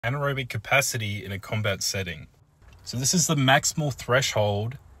Anaerobic capacity in a combat setting. So this is the maximal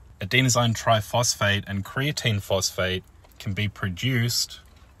threshold adenosine triphosphate and creatine phosphate can be produced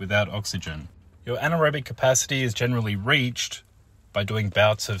without oxygen. Your anaerobic capacity is generally reached by doing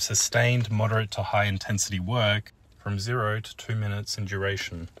bouts of sustained moderate to high intensity work from 0 to 2 minutes in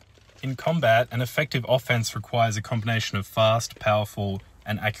duration. In combat, an effective offense requires a combination of fast, powerful,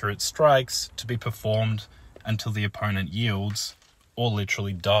 and accurate strikes to be performed until the opponent yields or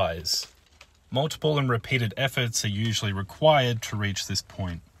literally dies. Multiple and repeated efforts are usually required to reach this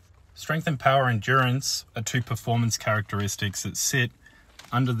point. Strength and power endurance are two performance characteristics that sit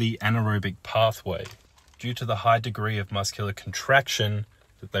under the anaerobic pathway due to the high degree of muscular contraction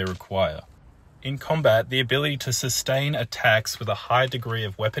that they require. In combat, the ability to sustain attacks with a high degree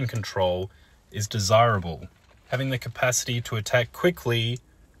of weapon control is desirable. Having the capacity to attack quickly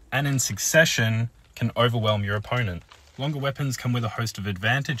and in succession can overwhelm your opponent. Longer weapons come with a host of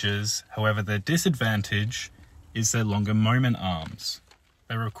advantages, however their disadvantage is their longer moment arms.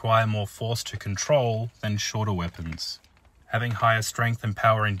 They require more force to control than shorter weapons. Having higher strength and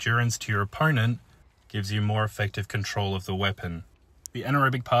power endurance to your opponent gives you more effective control of the weapon. The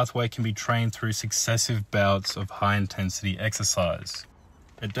anaerobic pathway can be trained through successive bouts of high-intensity exercise.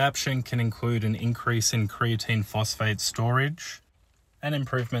 Adaptation can include an increase in creatine phosphate storage and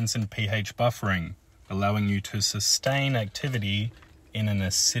improvements in pH buffering, allowing you to sustain activity in an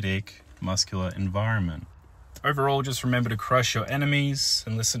acidic muscular environment. Overall, just remember to crush your enemies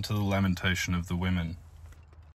and listen to the lamentation of the women.